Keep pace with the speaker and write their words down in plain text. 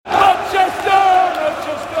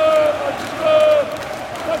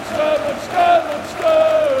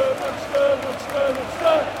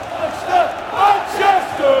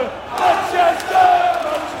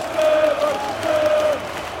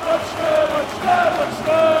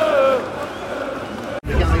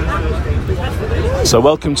So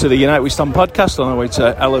welcome to the United We Stand podcast on our way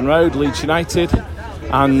to Ellen Road, Leeds United,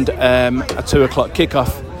 and a 2 o'clock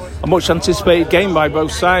kickoff. A much anticipated game by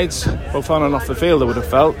both sides, both on and off the field, I would have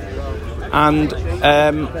felt. And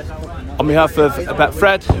on behalf of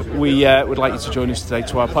Betfred, we would like you to join us today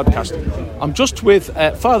to our podcast. I'm just with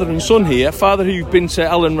father and son here. Father, who've been to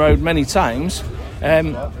Ellen Road many times.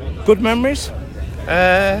 Good memories?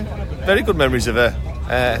 Very good memories of a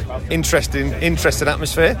interesting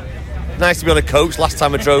atmosphere. Nice to be on a coach. Last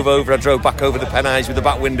time I drove back over the Pennines with the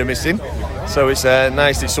back window missing. So it's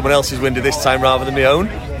nice it's someone else's window this time rather than my own.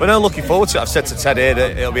 But no, looking forward to it. I've said to Ted here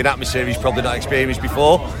that it'll be an atmosphere he's probably not experienced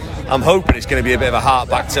before. I'm hoping it's going to be a bit of a heart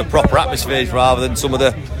back to proper atmospheres rather than some of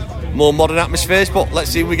the more modern atmospheres. But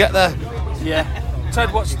let's see if we get there. Yeah.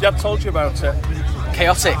 Ted, what's Dad told you about it?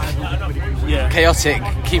 Chaotic. Yeah. Chaotic.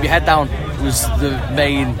 Keep your head down was the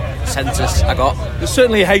main sentence I got. There's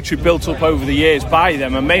certainly a hatred built up over the years by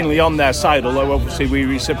them, and mainly on their side, although obviously we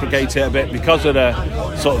reciprocate it a bit because of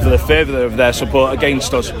the sort of the further of their support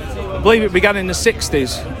against us. I believe it began in the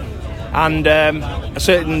 60s, and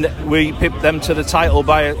we pipped them to the title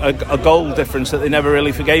by a goal difference that they never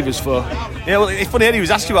really forgave us for. Yeah, well, it's funny, Eddie was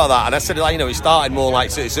asking about that, and I said, it started more like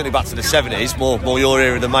certainly back to the 70s, more your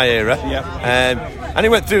era than my era. Yeah. And he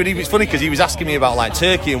went through, and it was funny because he was asking me about like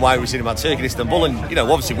Turkey and why we were saying about Turkey and Istanbul, and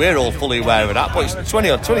obviously we're all fully aware of that, but it's 20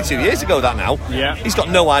 or 22 years ago that now. Yeah. He's got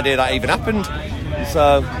no idea that even happened.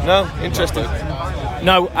 So no, interesting.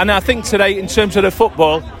 No, and I think today in terms of the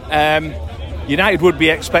football, United would be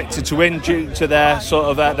expected to win due to their sort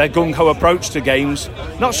of their gung-ho approach to games.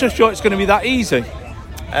 Not so sure it's going to be that easy.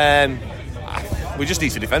 We just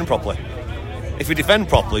need to defend properly. If we defend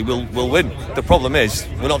properly, we'll win. The problem is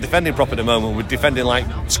we're not defending properly at the moment. We're defending like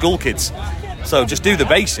school kids. So just do the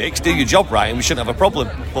basics, do your job right, and we shouldn't have a problem.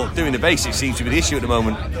 But doing the basics seems to be the issue at the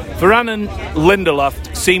moment. Varane and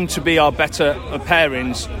Lindelof seem to be our better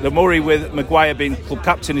pairings. The worry with Maguire being club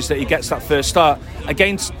captain is that he gets that first start.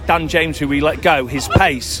 Against Dan James, who we let go, his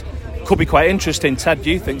pace could be quite interesting. Ted, do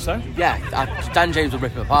you think so? Yeah, Dan James will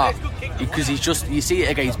rip him apart because you see it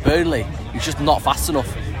against Burnley, he's just not fast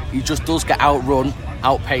enough. He just does get outrun,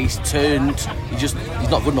 outpaced, turned. He's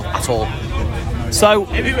not good enough at all. So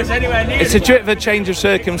it's a bit of a change of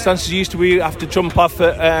circumstances. Used to we have to jump off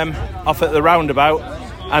at the roundabout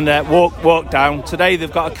and walk down. Today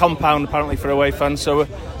they've got a compound apparently for away fans, so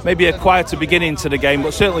maybe a quieter beginning to the game,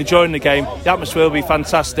 but certainly during the game the atmosphere will be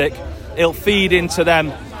fantastic. It'll feed into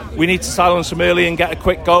them. We need to silence them early and get a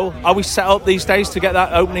quick goal. Are we set up these days to get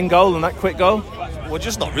that opening goal and that quick goal? We're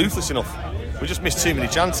just not ruthless enough. We just missed too many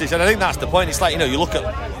chances, and I think that's the point. It's like, you look at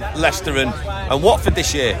Leicester and Watford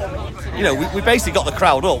this year. We basically got the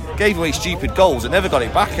crowd up, gave away stupid goals and never got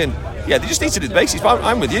it back, and yeah, they just need to do the basics. But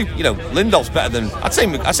I'm with you. Lindelof's better than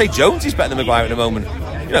I'd say Jones is better than Maguire at the moment.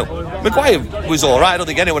 Maguire was all right. I don't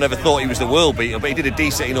think anyone ever thought he was the world beater, but he did a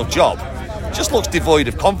decent enough job. Just looks devoid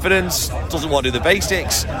of confidence, doesn't want to do the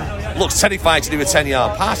basics, looks terrified to do a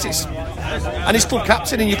 10-yard pass. And he's club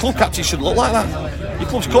captain, and your club captain should look like that. Your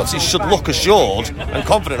club's captain should look assured and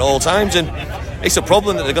confident at all times, and it's a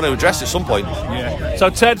problem that they're going to address at some point. Yeah. So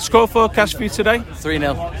Ted, score forecast for you today?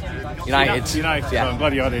 3-0. United. Yeah. I'm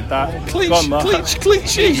glad you added that. Clean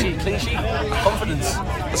sheet. Confidence.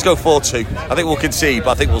 Let's go 4-2. I think we'll concede,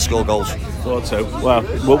 but I think we'll score goals. 4-2. Well,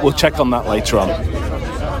 we'll check on that later on.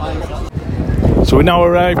 So we now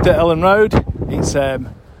arrived at Ellen Road. It's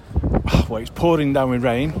it's pouring down with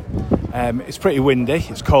rain. It's pretty windy,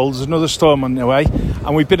 it's cold, there's another storm on the way,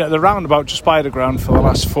 and we've been at the roundabout just by the ground for the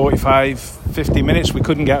last 45-50 minutes. We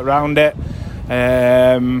couldn't get around it.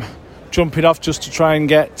 Jumping off just to try and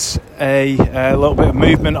get a little bit of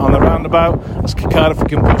movement on the roundabout. Let's kick out if we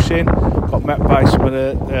can push in. Got met by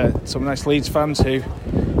some nice Leeds fans who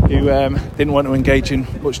didn't want to engage in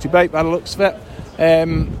much debate by the looks of it.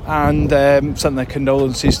 And sent their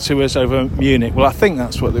condolences to us over Munich. Well, I think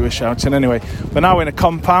that's what they were shouting anyway. We're now in a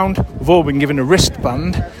compound. We've all been given a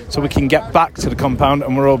wristband so we can get back to the compound,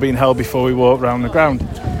 and we're all being held before we walk around the ground.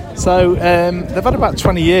 So they've had about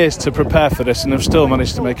 20 years to prepare for this, and they've still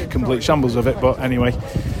managed to make a complete shambles of it. But anyway,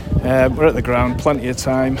 we're at the ground, plenty of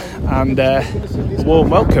time, and a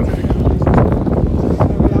warm welcome.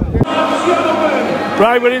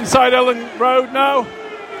 Right, we're inside Ellen Road now.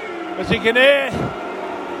 As you can hear,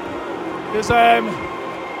 there's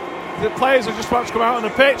the players are just about to come out on the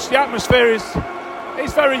pitch. The atmosphere is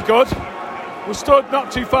very good. We're stood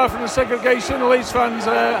not too far from the segregation. The Leeds fans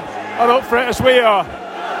are up for it, as we are,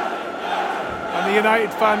 and the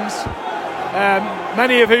United fans.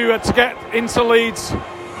 Many of who had to get into Leeds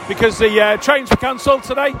because the trains were cancelled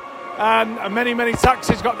today, and many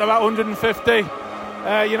taxis got about 150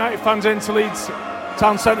 United fans into Leeds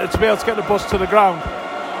town centre to be able to get the bus to the ground.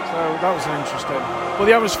 So that was interesting. But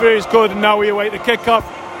the atmosphere is good, and now we await the kick-off,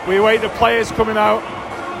 we await the players coming out,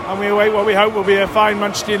 and we await what we hope will be a fine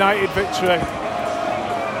Manchester United victory.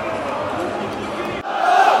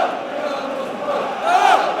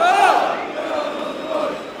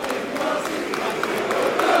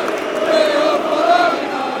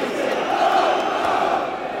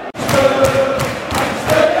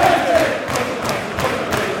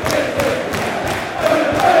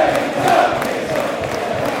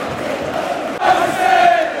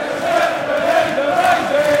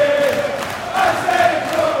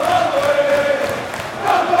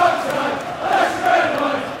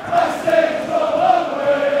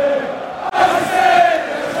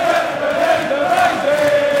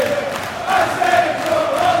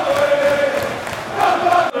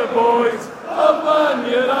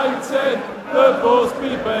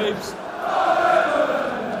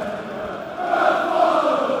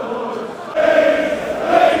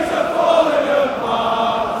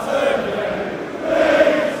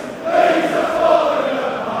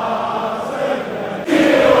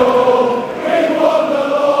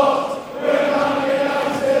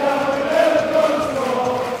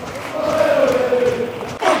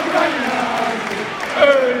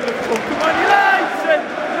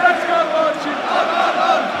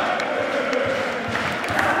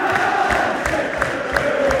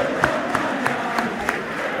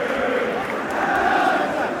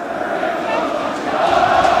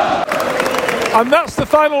 And that's the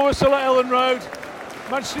final whistle at Ellen Road.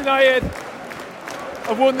 Manchester United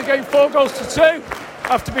have won the game 4-2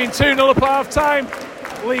 after being 2-0 up at half time.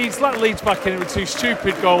 Leeds let Leeds back in with 2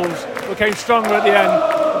 stupid goals, but came stronger at the end.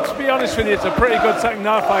 And to be honest with you, it's a pretty good second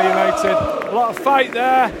half by United. A lot of fight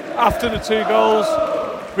there after the 2 goals.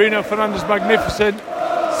 Bruno Fernandes magnificent,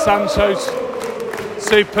 Sancho's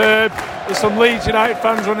superb. There's some Leeds United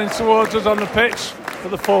fans running towards us on the pitch for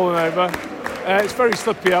the falling over. It's very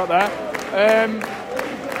slippy out there.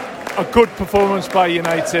 A good performance by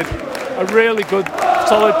United, a really good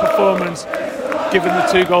solid performance given the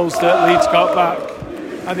 2 goals that Leeds got back,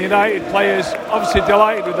 and the United players obviously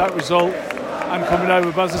delighted with that result and coming over.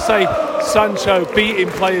 But as I say, Sancho beating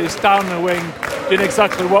players down the wing, doing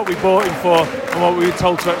exactly what we bought him for and what we were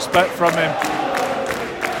told to expect from him.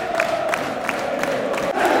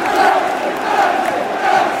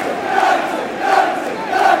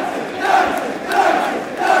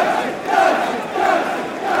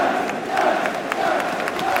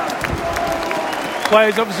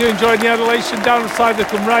 Players obviously enjoying the adulation down the side. They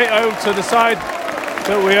come right over to the side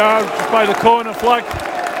that we are, just by the corner flag.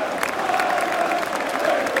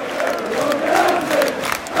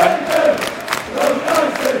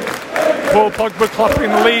 And Paul Pogba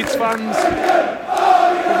clapping the Leeds fans.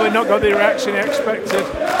 Probably not got the reaction he expected.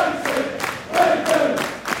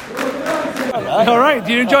 All right,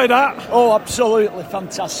 do you enjoy that? Oh, absolutely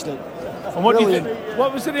fantastic. And what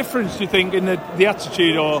was the difference, do you think, in the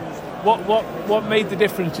attitude, or what made the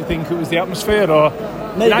difference? Do you think it was the atmosphere, or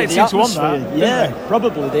maybe the atmosphere? Yeah,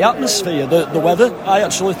 probably the atmosphere, the weather. I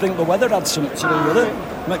actually think the weather had something to do with it.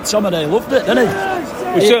 McTominay loved it, didn't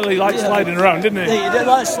he? He certainly liked sliding around, didn't he? He did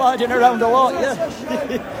like sliding around a lot, yeah.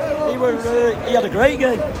 He had a great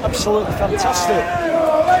game, absolutely fantastic.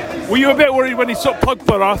 Were you a bit worried when he took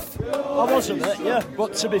Pogba off? I was a bit, yeah.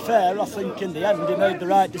 But to be fair, I think in the end he made the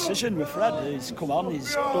right decision with Fred. He's come on,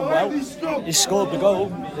 he's done well. He's scored the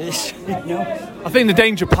goal. I think the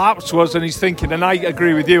danger perhaps was, and he's thinking, and I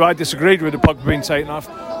agree with you, I disagreed with the Pogba being taken off,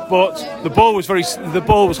 but the ball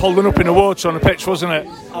was holding up in the water on the pitch, wasn't it?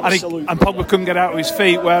 Absolutely. And Pogba couldn't get out of his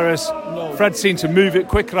feet, whereas Fred seemed to move it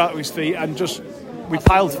quicker out of his feet and we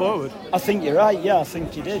piled forward. I think you're right, yeah, I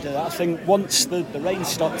think he did. I think once the rain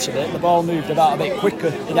stopped a bit, the ball moved about a bit quicker.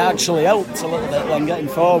 It actually helped a little bit when getting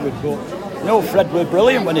forward, but no, Fred were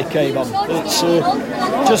brilliant when he came on.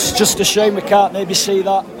 It's just a shame we can't maybe see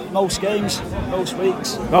that most games, most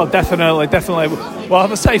weeks. Oh, definitely. Well,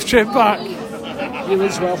 have a safe trip back. You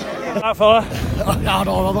as well. That fella?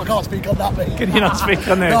 No, I can't speak on that, mate. Can you not speak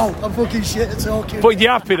on this? No, I'm fucking shit at talking. But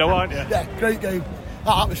you're happy though, aren't you? Yeah, great game.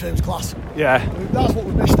 That atmosphere was class. Yeah. That's what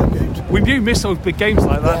we missed in games. We do miss those big games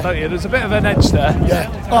like that, don't you? There's a bit of an edge there. Yeah.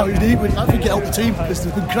 Oh, it was neat. I think it helped the team because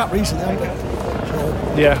they've been crap recently, haven't they?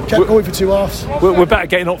 So, yeah. Kept going for 2 halves. We're better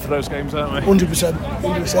getting up for those games, aren't we? 100%.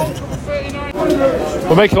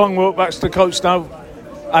 We'll make a long walk back to the coach now.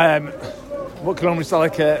 What can almost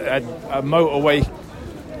like a motorway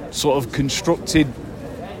sort of constructed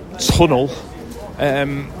tunnel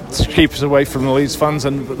to keep us away from the Leeds fans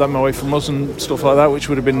and them away from us and stuff like that, which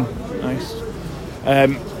would have been nice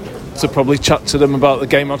to probably chat to them about the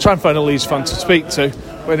game. I'll try and find a Leeds fan to speak to,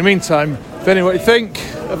 But in the meantime, Vinny, what do you think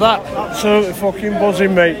of that? Absolutely fucking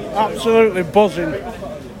buzzing, mate. Absolutely buzzing.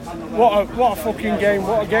 What a fucking game.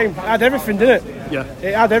 What a game. It had everything, didn't it? Yeah.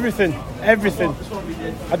 It had everything. Everything.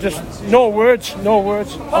 I just... No words. I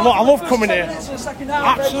love coming here.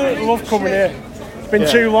 Absolutely love coming here. It's been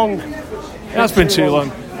too long. It has been too long.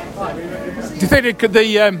 Do you think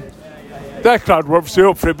their crowd were obviously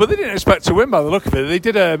up for it, but they didn't expect to win by the look of it? They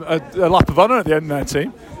did a lap of honour at the end of their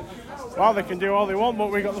team. Well, they can do all they want,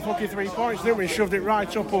 but we got the fucking 3 points, didn't we? Shoved it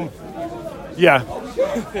right up them. Yeah.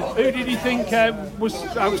 Who did you think was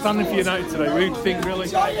outstanding for United today? Who do you think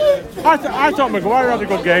really? I thought Maguire had a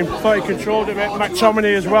good game. Thought he controlled it a bit.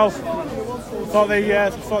 McTominay as well. Thought they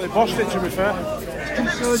bossed it, to be fair.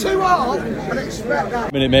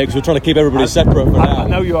 Minute, mate, because we're trying to keep everybody separate for now. I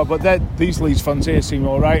know you are, but these Leeds fans here seem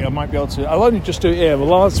all right. I might be able to. I'll only just do it here. Well,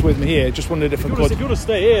 Lars with me here. Just wondered if I could. If you want to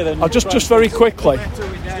stay here, then I'll just very quickly.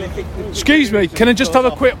 Excuse me. Can I just have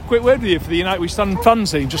a quick word with you for the United We Stand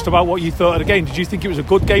fans here, just about what you thought of the game? Did you think it was a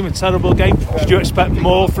good game, a terrible game? Did you expect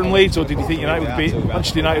more from Leeds, or did you think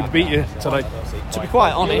Manchester United would beat you today? To be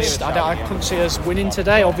quite honest, I couldn't see us winning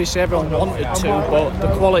today. Obviously, everyone wanted to, but the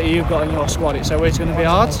quality you've got in your squad, it's always going to be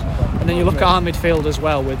hard. And then you look at our midfield as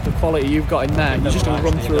well, with the quality you've got in there, you're just going to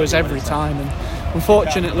run through us every time. And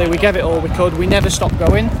unfortunately, we gave it all we could. We never stopped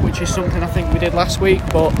going, which is something I think we did last week,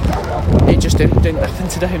 but it just didn't happen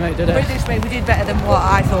today, mate, did it? Put it this way, we did better than what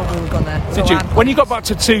I thought we were going to. Did you? When you got back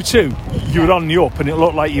to 2-2, you were on the up, and it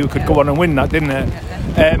looked like you could go on and win that, didn't it?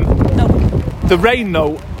 No. The rain,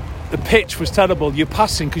 though. The pitch was terrible. You're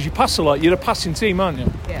passing because you pass a lot. You're a passing team, aren't you?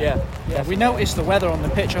 Yeah. We noticed the weather on the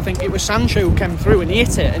pitch. I think it was Sancho who came through and he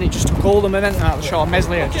hit it, and it just took all the momentum out of the shot.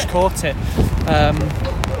 Meslier just caught it.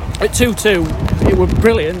 At 2-2, it was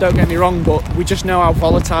brilliant. Don't get me wrong, but we just know how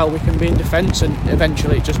volatile we can be in defence, and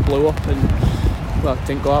eventually it just blew up. And well, it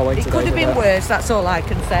didn't go our way today. It could have been worse. That's all I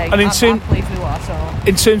can say. And I'm pleased with what I saw.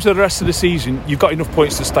 In terms of the rest of the season, you've got enough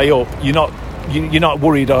points to stay up. You're not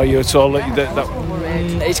worried, are you, at all?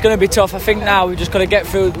 It's going to be tough. I think now we've just got to get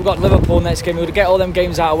through. We've got Liverpool next game. We've got to get all them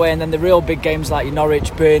games out of the way, and then the real big games like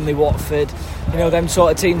Norwich, Burnley, Watford, them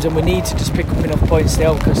sort of teams, and we need to just pick up enough points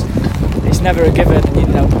still, because it's never a given. We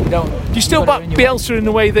don't. Do you still back Bielsa in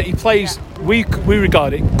the way that he plays? Yeah. We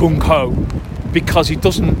regard it gung-ho, because he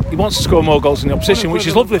wants to score more goals than the opposition, which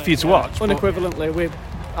is lovely for you to watch. Unequivocally,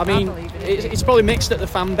 it's probably mixed at the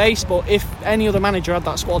fan base, but if any other manager had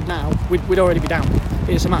that squad now, we'd already be down.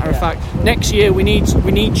 It's a matter of fact. Next year we need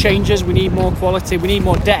changes, we need more quality, we need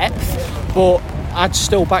more depth, but I'd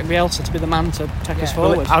still back Bielsa to be the man to take us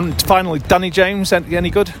forward. And finally, Danny James, any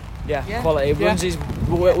good? Yeah. Quality. He runs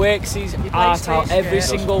works his heart out every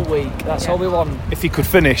single week. That's all we want. If he could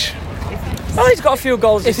finish. Well, he's got a few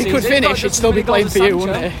goals this season. If he could finish, he'd still be playing for you,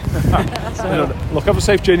 wouldn't he? Look, have a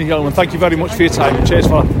safe journey, gentlemen. Thank you very much for your time. Cheers,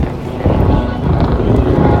 fella.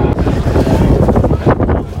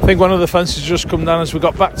 I think one of the fences has just come down as we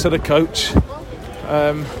got back to the coach.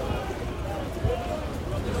 And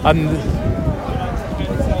I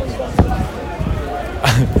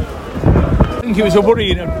think it was a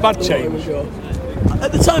worrying and bad change.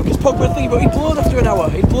 At the time, because Pogba was thinking, but he'd blown after an hour.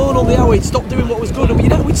 He'd blown on the hour. He'd stopped doing what was good,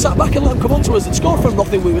 and we'd sat back and let him come on to us and score from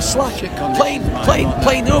nothing. We were slack, playing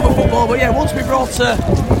the over football. But yeah, once we brought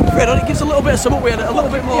Fred on, it gives a little bit of something. We had a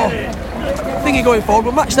little bit more thingy going forward.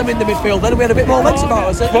 We matched them in the midfield. Then we had a bit more legs about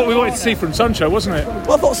us. What we wanted to see from Sancho, wasn't it?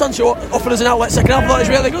 Well, I thought Sancho offered us an outlet second half. I thought it was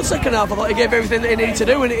really good second half. I thought he gave everything that he needed to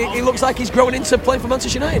do, and he looks like he's growing into playing for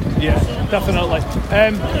Manchester United. Yeah, definitely.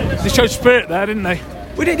 They showed spirit there, didn't they?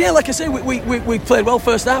 We did, yeah. Like I say, we played well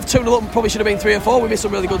first half. 2-0 up, probably should have been 3 or 4. We missed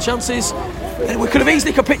some really good chances, and we could have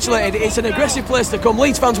easily capitulated. It's an aggressive place to come.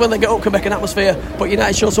 Leeds fans, when they get up, can make an atmosphere, but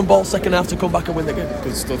United showed some balls second half to come back and win the game.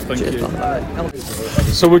 Good stuff, thank you.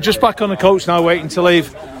 So we're just back on the coach now, waiting to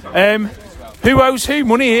leave. Who owes who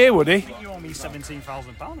money here, Woody? You owe me £17,000,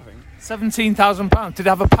 I think. £17,000? Did it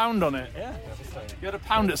have a pound on it? Yeah. You had a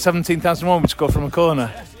pound at 17,001 to go from a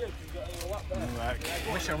corner. I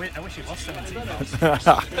wish it was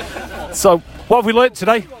 17,000. So, what have we learnt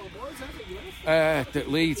today? That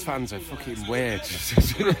Leeds fans are fucking weird.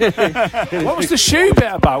 What was the shoe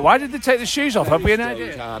bit about? Why did they take the shoes off? Have we an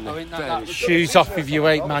idea? Shoes off if you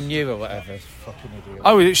hate Man U or whatever. Fucking idiot.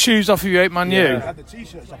 Oh, it's shoes off if you hate Man U? Yeah.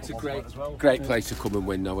 It's a great place to come and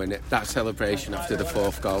win, though, isn't it? That celebration after the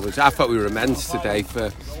 4th goal I thought we were immense today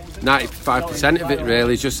for 95% of it,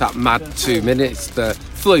 really. Just that mad 2 minutes. The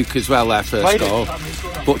fluke as well, their first goal.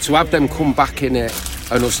 But to have them come back in it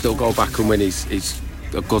and us still go back and win is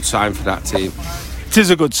a good sign for that team. It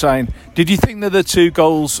is a good sign. Did you think that the 2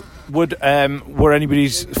 goals were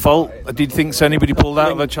anybody's fault? Did you think so? Anybody pulled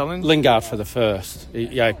out of a challenge? Lingard for the first. He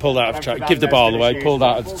pulled out of a challenge. Give the ball away, pulled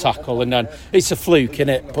out of the tackle, and then it's a fluke,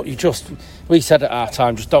 innit? But we said at our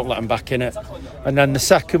time, just don't let him back in it. And then the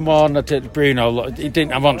second one, I did Bruno. I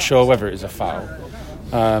wasn't sure whether it was a foul.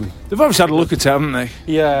 They've obviously had a look at it, haven't they?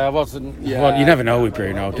 Yeah, I wasn't. Yeah. Well, you never know with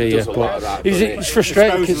Bruno, do you? But it was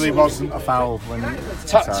frustrating because it wasn't a foul.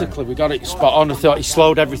 Tactically, we got it spot on. I thought he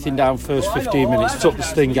slowed everything down first 15 minutes, took the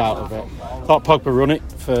sting out of it. Thought Pogba run it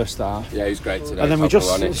first half. Yeah, he was great today. And then it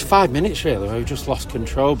was 5 minutes really where we just lost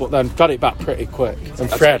control, but then got it back pretty quick. And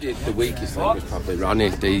Fred, the weakest thing was probably Ronnie.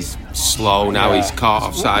 He's slow now. He's caught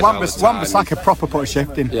offside. Wan-Bissaka proper put a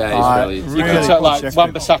shift in. Yeah, he's brilliant. You could tell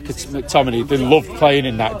Wan-Bissaka, McTominay, they loved playing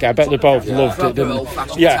in that game. I bet they both loved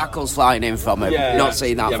it. Tackles flying in from him. Not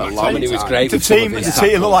seen that for a long time. Was great. The team,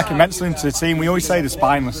 it looked like it meant something to the team. We always say they're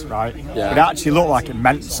spineless, right? Yeah. But it actually looked like it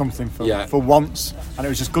meant something for once, and it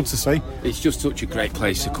was just good to see. It's just such a great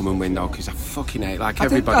place to come and win, though, because I fucking hate,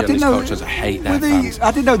 everybody on this coach does, I hate their fans.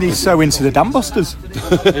 I didn't know these so into the Dam Busters.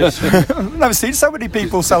 I've never seen so many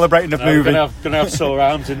people celebrating a movie. Going to have sore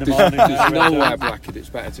arms in the morning. There's nowhere, Blackhead, it's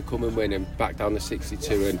better to come and win and back down the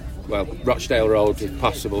 62 and, Rochdale Road with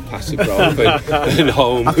possible passive growth and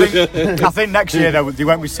home. I think next year, though, they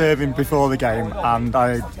won't be serving before the game, and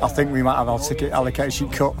I think we might have our ticket allocation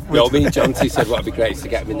cut. Me and Jonty said what would be great is to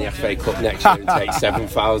get them in the FA Cup next year and take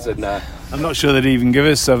 7,000 there. I'm not sure they'd even give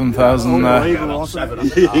us 7,000 there.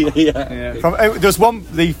 There's one,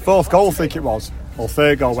 the fourth goal, I think it was, or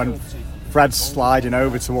third goal, when Fred's sliding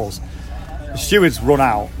over to us. The stewards run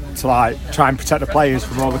out to try and protect the players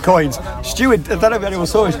from all the coins. Steward, I don't know if anyone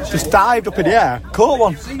saw it, just dived up in the air, caught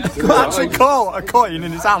one, actually caught a coin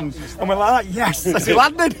in his hand, and we're like, yes, as he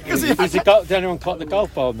landed. Did anyone caught the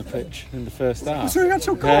golf ball on the pitch in the first half? Was there an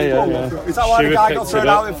actual golf ball? Is that why the guy got thrown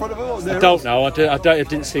out in front of us? I don't know. I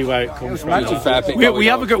didn't see where it comes from. We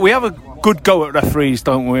have a good go at referees,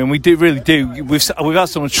 don't we? And we really do. We've had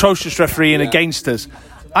some atrocious refereeing against us.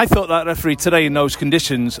 I thought that referee today in those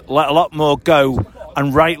conditions let a lot more go,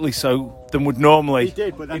 and rightly so, than would normally. He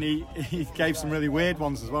did, but then he gave some really weird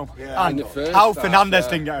ones as well. Yeah, and Al Fernandez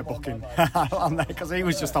didn't get a booking because he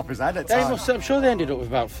was just off his head at times. I'm sure they ended up with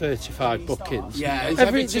about 35 bookings. Yeah,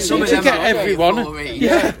 some of them get everyone.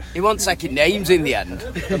 Yeah, he wasn't taking names in the end.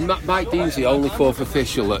 Mike Dean's the only fourth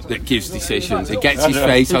official that gives decisions. He gets his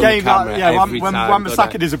face on the camera every time.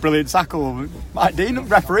 Wan-Bissaka does a brilliant tackle, Mike Dean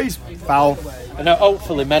referees foul. And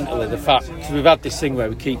hopefully mentally, the fact, because we've had this thing where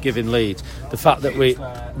we keep giving leads, the fact that we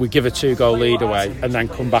give a 2-goal lead away and then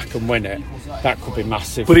come back and win it, that could be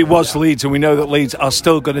massive. But it was Leeds, and we know that Leeds are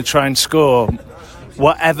still going to try and score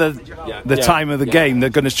whatever the time of the game. They're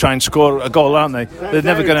going to try and score a goal, aren't they? They're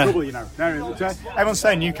never going to. Everyone's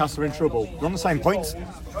saying Newcastle are in trouble. They're on the same points.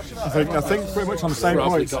 I think pretty much on the same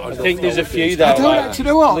points. I think there's a few there. Do you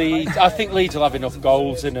know what? I think Leeds will have enough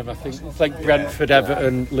goals in them. I think Brentford,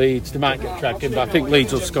 Everton, Leeds, they might get cracking, but I think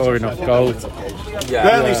Leeds will score enough goals.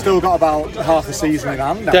 Burnley's still got about half the season in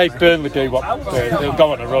hand. Burnley do what they'll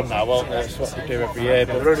go on a run now, won't they? That's what they do every year.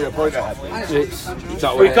 But they're only a point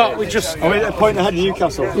ahead. We just a point ahead of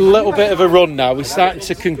Newcastle. A little bit of a run now. We're starting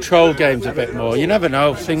to control games a bit more. You never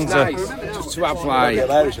know. Things are. Just to have there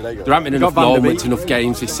haven't been enough moments, enough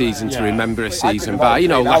games this season to remember a season by,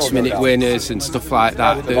 last minute winners and stuff like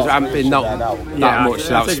that. There hasn't been that much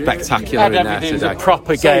that was spectacular in there today. A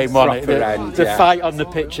proper game on it. The fight on the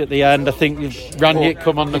pitch at the end, I think Ranić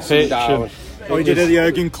come on the pitch. He did a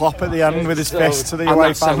Jurgen Klopp at the end with his fist to the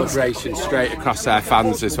away fans. Celebration straight across their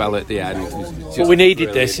fans as well at the end. But we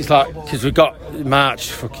needed this. It's like, because we've got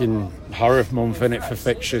March fucking horror month in it for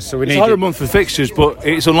fixtures. So it's horror month for fixtures, but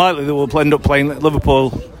it's unlikely that we'll end up playing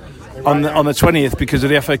Liverpool on the 20th because of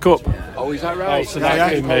the FA Cup. Oh, is that right? So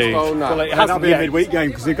that'll be a midweek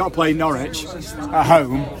game because they've got to play Norwich at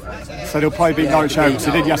home. So they'll probably beat Norwich home, because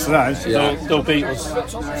they did yesterday. They'll beat us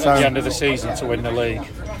at the end of the season to win the league.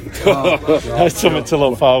 That's something to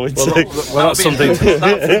look forward to. Well, that's something.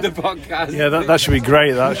 The podcast. Yeah, that should be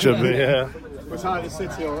great. That should be. Yeah. Was Hyde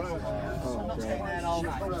City all right?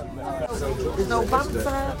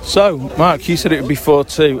 So, Mark, you said it would be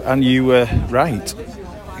 4-2, and you were right.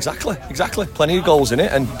 Exactly. Plenty of goals in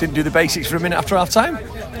it, and didn't do the basics for a minute after half time.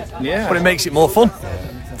 Yeah. But it makes it more fun.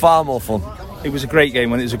 Far more fun. It was a great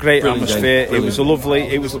game, and it was a great atmosphere. It was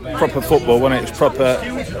it was proper football, wasn't it? It was proper.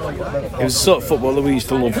 It was the sort of football that we used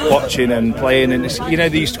to love watching and playing. And they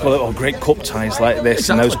used to call it great cup ties like this.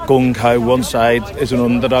 Exactly. And those gung-ho, one side is an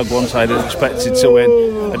underdog, one side is expected to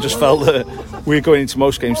win. I just felt that we were going into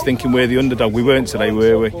most games thinking we're the underdog. We weren't today,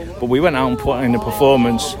 were we? But we went out and put in a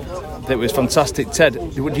performance that was fantastic. Ted,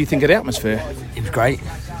 what do you think of the atmosphere? It was great.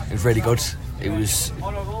 It was really good. It was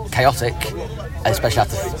chaotic, especially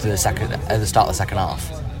after the start of the second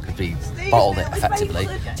half. Because we bottled it effectively.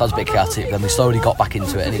 So it was a bit chaotic. Then we slowly got back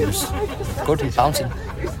into it, and it was good. It was bouncing.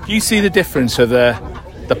 Do you see the difference of the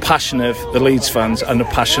passion of the Leeds fans and the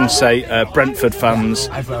passion, say, Brentford fans?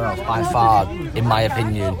 Everywhere else, by far, in my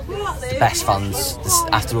opinion, the best fans.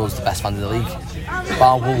 After us, the best fans in the league.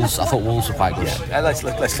 Bar Wolves, I thought Wolves were quite good.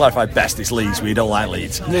 Let's clarify. Best is Leeds. We don't like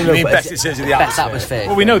Leeds. I mean, best in terms of the best atmosphere.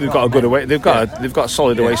 Well, we know they've got a good away. They've got a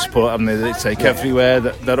solid away support, haven't they? They take everywhere.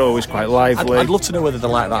 They're always quite lively. I'd love to know whether they're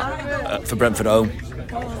like that for Brentford at home,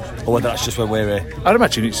 or whether that's just when we're here. I'd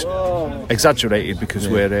imagine it's exaggerated because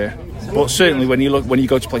we're here. But certainly when you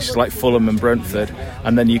go to places like Fulham and Brentford,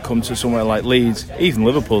 and then you come to somewhere like Leeds, even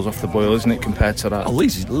Liverpool's off the boil, isn't it, compared to that?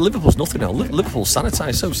 Liverpool's nothing now. Liverpool's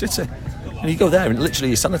sanitised, so City. And you go there and literally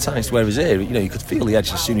you're sanitised. Whereas here, you could feel the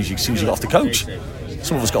edge as soon as you got off the coach.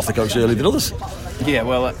 Some of us got off the coach earlier than others. Yeah,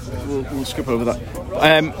 well, we'll skip over that.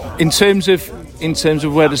 In terms of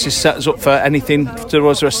where does this set us up for anything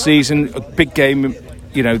towards the rest of the season? A big game,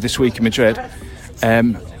 this week in Madrid.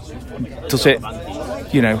 Does it?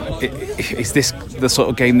 Is this the sort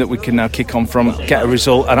of game that we can now kick on from, get a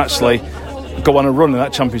result, and actually go on a run in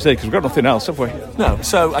that Champions League? Because we've got nothing else, have we? No,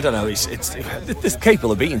 so I don't know. It's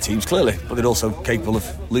capable of beating teams clearly, but they're also capable of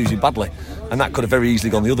losing badly, and that could have very easily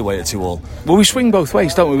gone the other way at 2-2. Well, we swing both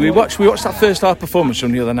ways, don't we? We watched that first half performance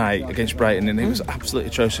from the other night against Brighton, and it was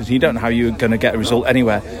absolutely atrocious. You don't know how you're going to get a result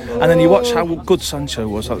anywhere, and then you watch how good Sancho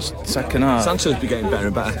was that second half. Sancho's been getting better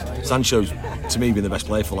and better. Sancho's, to me, been the best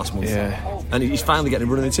player for last month. Yeah. And he's finally getting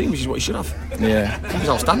a run in the team, which is what he should have. Yeah. He's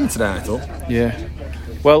outstanding today, I thought. Yeah.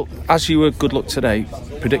 Well, as you were good luck today,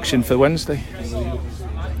 prediction for Wednesday?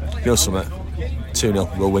 Go Summit.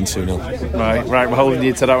 2-0. We'll win 2-0. Right, we're holding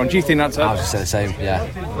you to that one. Do you think that's it? I was just say the same, yeah.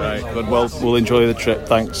 Right, good. Well, we'll enjoy the trip.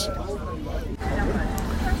 Thanks.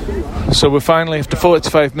 So we're finally, after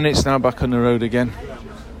 45 minutes now, back on the road again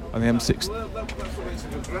on the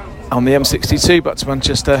M62 back to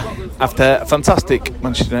Manchester after a fantastic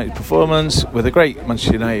Manchester United performance with a great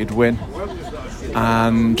Manchester United win,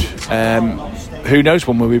 and who knows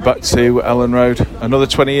when we'll be back to Ellen Road. Another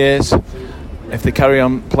 20 years if they carry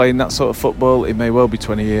on playing that sort of football. It may well be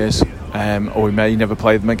 20 years, or we may never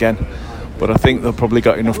play them again, but I think they've probably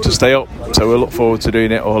got enough to stay up, so we'll look forward to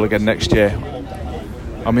doing it all again next year.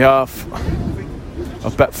 On behalf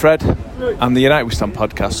of Betfred and the United We Stand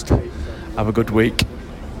podcast, have a good week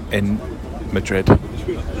in Madrid.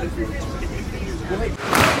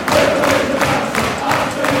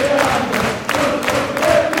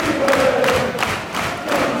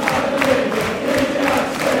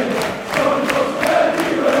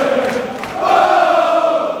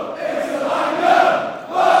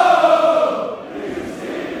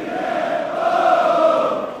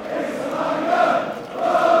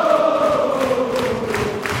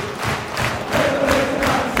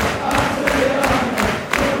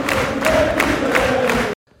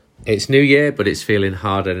 It's New Year, but it's feeling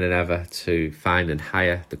harder than ever to find and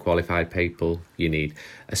hire the qualified people you need,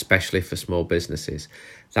 especially for small businesses.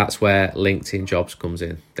 That's where LinkedIn Jobs comes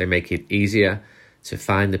in. They make it easier to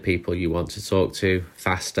find the people you want to talk to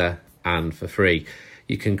faster and for free.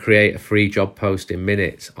 You can create a free job post in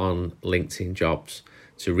minutes on LinkedIn Jobs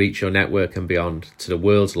to reach your network and beyond to the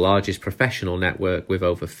world's largest professional network with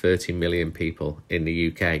over 30 million people in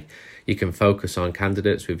the UK. You can focus on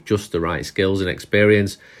candidates with just the right skills and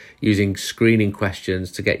experience, using screening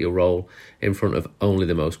questions to get your role in front of only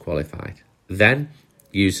the most qualified. Then,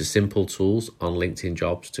 use the simple tools on LinkedIn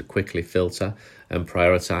Jobs to quickly filter and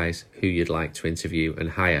prioritise who you'd like to interview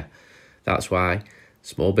and hire. That's why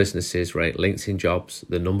small businesses rate LinkedIn Jobs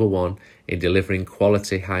the number one in delivering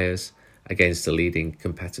quality hires against the leading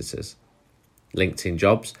competitors. LinkedIn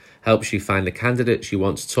Jobs helps you find the candidates you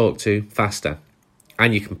want to talk to faster,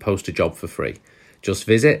 and you can post a job for free. Just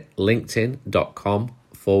visit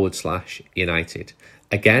linkedin.com/United.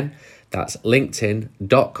 Again, that's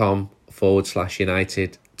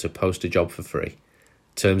linkedin.com/United to post a job for free.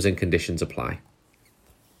 Terms and conditions apply.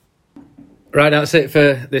 Right, that's it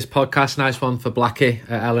for this podcast. Nice one for Blackie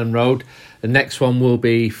at Ellen Road. The next one will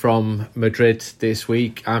be from Madrid this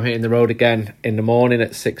week. I'm hitting the road again in the morning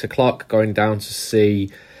at 6 o'clock, going down to see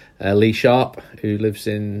Lee Sharp, who lives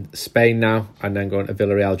in Spain now, and then going to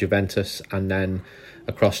Villarreal Juventus, and then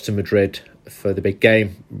across to Madrid for the big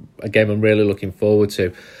game, a game I'm really looking forward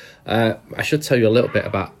to. I should tell you a little bit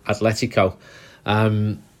about Atletico.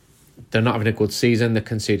 They're not having a good season. They're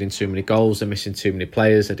conceding too many goals. They're missing too many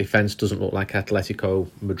players. The defence doesn't look like Atletico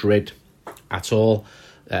Madrid at all.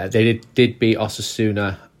 They did beat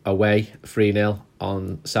Osasuna away 3-0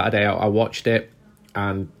 on Saturday. I watched it.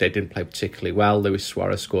 and they didn't play particularly well. Luis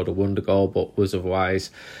Suarez scored a wonder goal, but was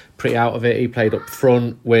otherwise pretty out of it. He played up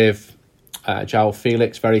front with João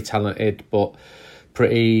Felix, very talented, but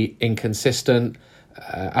pretty inconsistent.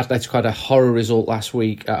 Atletico had a horror result last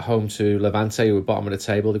week at home to Levante, who were bottom of the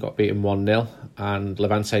table. They got beaten 1-0, and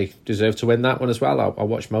Levante deserved to win that one as well. I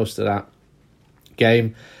watched most of that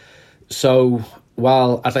game. So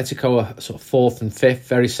while Atletico are sort of 4th and 5th,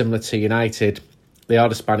 very similar to United, they are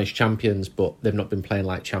the Spanish champions, but they've not been playing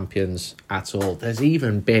like champions at all. There's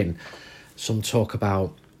even been some talk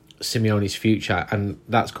about Simeone's future, and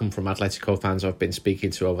that's come from Atletico fans I've been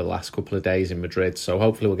speaking to over the last couple of days in Madrid. So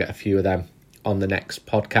hopefully we'll get a few of them on the next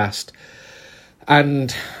podcast.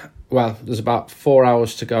 And, well, there's about 4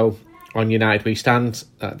 hours to go on United We Stand.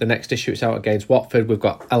 The next issue is out against Watford. We've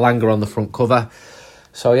got Elanga on the front cover.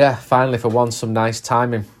 So, yeah, finally for once, some nice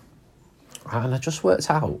timing. And I just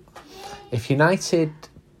worked out, if United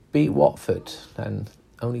beat Watford, then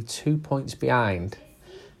only 2 points behind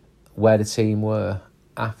where the team were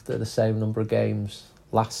after the same number of games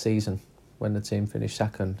last season when the team finished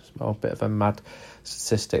second. So a bit of a mad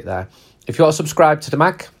statistic there. If you want to subscribe to the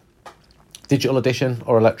mag, digital edition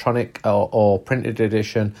or electronic or printed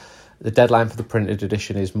edition, the deadline for the printed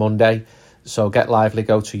edition is Monday. So get lively,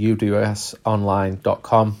 go to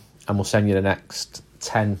udusonline.com and we'll send you the next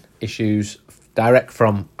 10 issues direct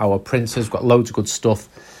from our printers. We've got loads of good stuff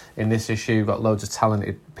in this issue. We've got loads of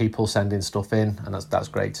talented people sending stuff in, and that's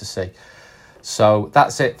great to see. So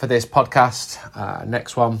that's it for this podcast.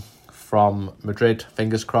 Next one from Madrid,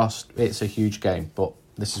 fingers crossed. It's a huge game, but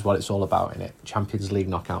this is what it's all about, innit? Champions League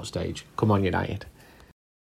knockout stage. Come on, United.